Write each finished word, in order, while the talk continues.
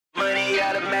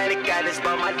automatic, got this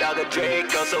for my dog a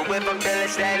Draco. So if I'm feeling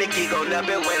static, he gon' love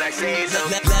it when I say so.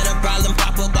 Let a problem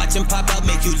pop up, watch him pop up,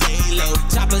 make you lay low.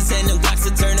 Choppers and them blocks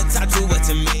to turn the top to a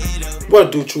tomato.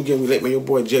 What do True Game? We late, man. Your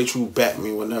boy J True back,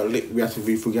 man. With another lit reaction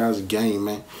video for you guys' game,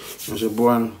 man. It's your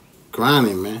boy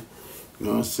grinding, man. You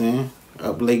know what I'm saying?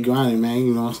 Up late grinding, man.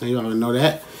 You know what I'm saying? You already know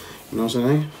that. You know what I'm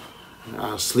saying?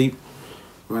 I'll sleep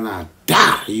when I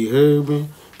die. You heard me?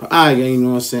 But alright, gang, you know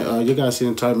what I'm saying? You guys see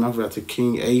the title, man. After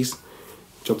King Ace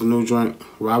dropped a new joint,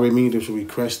 Ride With Me. This was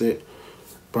requested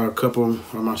by a couple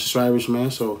of my subscribers,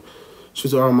 man. So,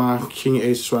 shout to all my King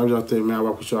Ace subscribers out there, man. I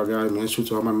rock with y'all guys, man. Shout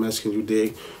to all my Mexicans, you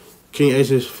dig. King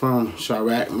Ace is from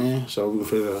Chirac, man. So, we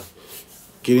can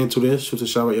get into this. Shout to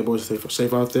Chirac, your boys stay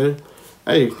safe out there.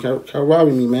 Hey, can Ride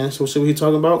With Me, man. So, see what he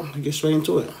talking about. Get straight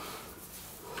into it.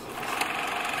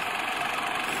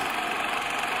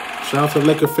 Shout out to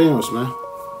Laker Films, man.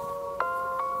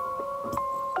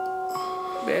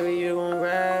 Baby, you gon'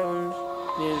 ride with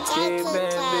me. Yeah,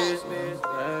 bad bitch,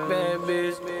 bad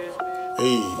bitch.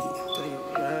 Hey.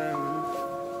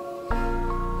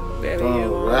 Baby, you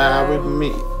gon' ride with me.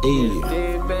 Hey.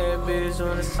 Bad bitch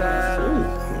on the side. Ooh,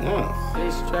 yeah. They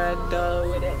strapped up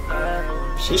with that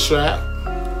eye. She strapped.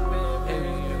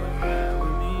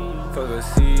 Fuck a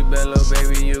C-Bello,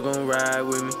 baby, you gon' ride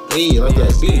with me. Hey, like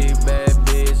that beat. Bad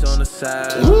bitch on the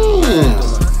side. Damn.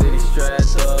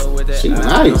 She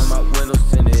nice. My window,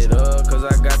 send it up, cause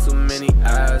I got too many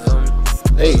eyes on me.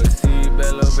 Hey.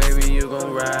 C-Bello, baby, you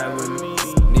gon' ride with me.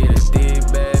 Need a deep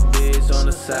bad bitch on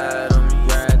the side on me.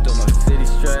 Ride through my city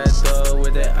strapped up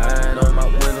with that iron on my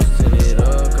window, send it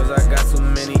up, cause I got too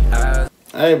many eyes.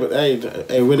 Hey, but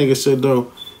hey, when nigga said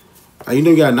though, you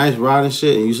know you got a nice ride and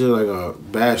shit, and you said like a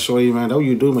bad shorty, man. That's what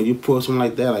you do, man. You pull something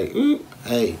like that, like,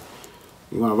 hey,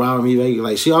 you wanna ride with me, baby?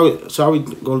 Like she always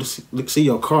go to see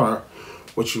your car,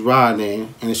 what you riding in,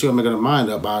 and then she gonna make her mind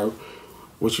up about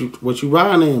what you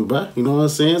riding in, bruh. You know what I'm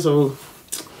saying? So,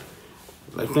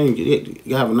 like, you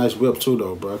gotta have a nice whip too,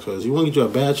 though, bruh. Cause you wanna get you a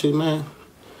bad chick, man.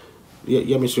 You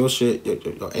gotta make sure your shit,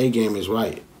 your A game is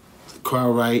right, the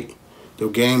car right,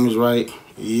 your game is right.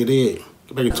 You did.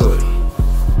 Get back into it.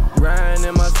 Riding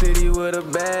in my city with a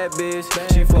bad bitch.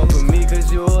 She fuck with me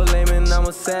cause you a lame and I'm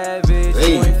a savage.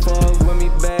 Hey. You ain't fuck with me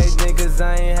back then cause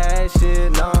I ain't had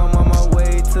shit. Now I'm on my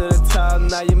way to the top,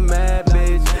 now you mad,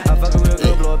 bitch. I fuck a real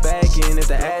girl, blow it back in. If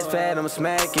the ass fat, I'ma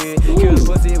smack it. Kill the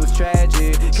pussy, it was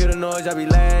tragic. Kill the noise, I be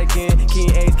lacking. King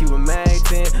Ace, keep them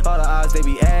acting. All the odds, they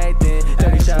be acting.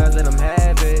 30 shots, let them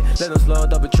have it. Let them slow up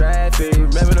the traffic.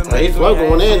 Remember them Hey, fuck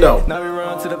going in though. Now we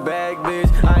run to the back, bitch.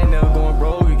 I ain't never going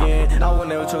broke again. I will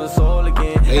never trust a soul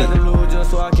again. Had to lose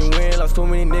just so I can win. Lost too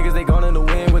many niggas, they gone in the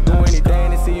wind. Would do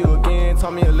anything to see you again.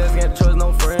 Taught me a lesson, can't trust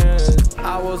no friends.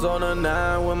 I was on a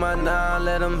 9 with my 9,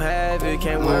 let them have it.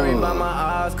 Can't worry about my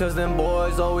eyes, cause them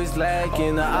boys always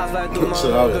lacking. The eyes like through my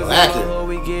hood, cause in my hood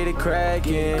we get it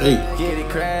cracking. Get it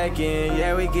cracking,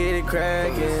 yeah, we get it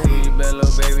cracking. C-Bello,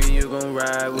 baby, you gon'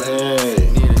 ride with me.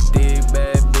 Need a deep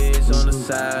bad bitch on the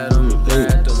side on me.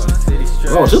 Ride through my city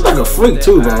straight. Oh, she's like a freak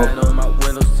too, bro.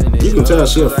 You can tell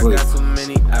she a freak.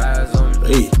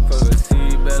 Hey. For a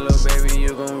C-Bello, baby,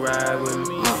 you gon' ride with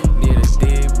me. Need a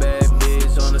deep bad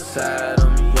bitch on the side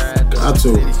on me. Ride through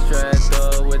my city strapped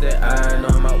up with that iron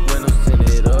on my window, send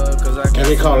it up, cause I got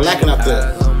they call lacking up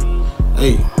there.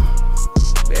 Hey.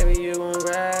 Baby, you gon'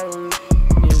 ride with me.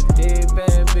 Need a deep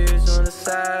bad bitch on the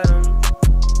side on me.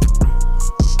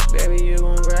 Baby, you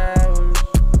gon' ride with me.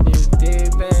 Need a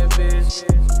deep bad bitch.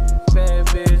 Bad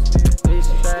bitch. Bitch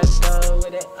strapped up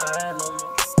with that iron on me.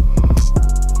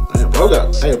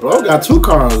 Bro got 2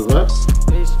 cars, bro.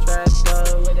 Bitch strapped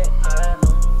up with that iron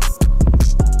on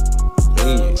me.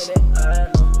 Hey.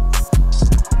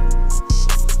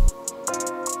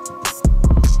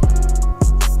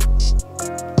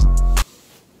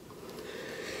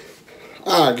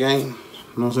 Alright, gang. You know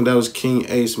what I'm saying? That was King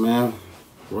Ace, man.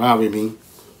 Ride With Me.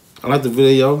 I like the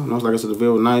video. You know, like I said, the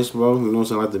video was nice, bro. You know what I'm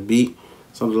saying? I like the beat.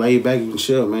 Something laid back, you can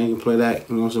chill, man. You can play that,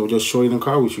 you know what I'm saying, with your shorty in the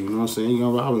car with you. You know what I'm saying? You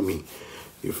gonna ride with me.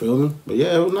 You feel me? But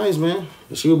yeah, it was nice, man.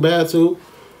 She was bad too. You know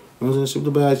what I'm saying? She was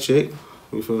a bad chick.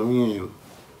 You feel me? And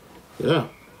yeah.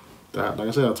 Like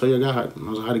I said, I'll tell you how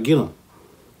to get them.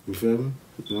 You feel me?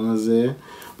 You know what I'm saying?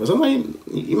 But sometimes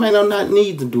you might not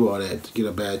need to do all that to get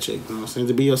a bad chick. You know what I'm saying?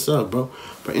 To be yourself, bro.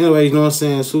 But anyway, you know what I'm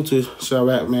saying? Shout to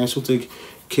Chirac, man. Shout to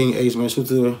King Ace, man. Shout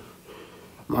to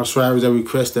my subscribers that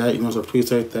request that. You know, so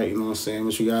appreciate that. You know what I'm saying?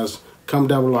 Make sure you guys comment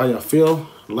down below how y'all feel.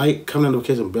 Like, comment on the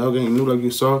notification bell, gang. You knew like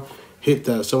you saw. Hit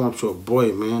that. So I'm your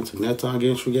boy, man. Till next time,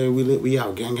 gang. We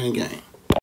out. Gang, gang, gang.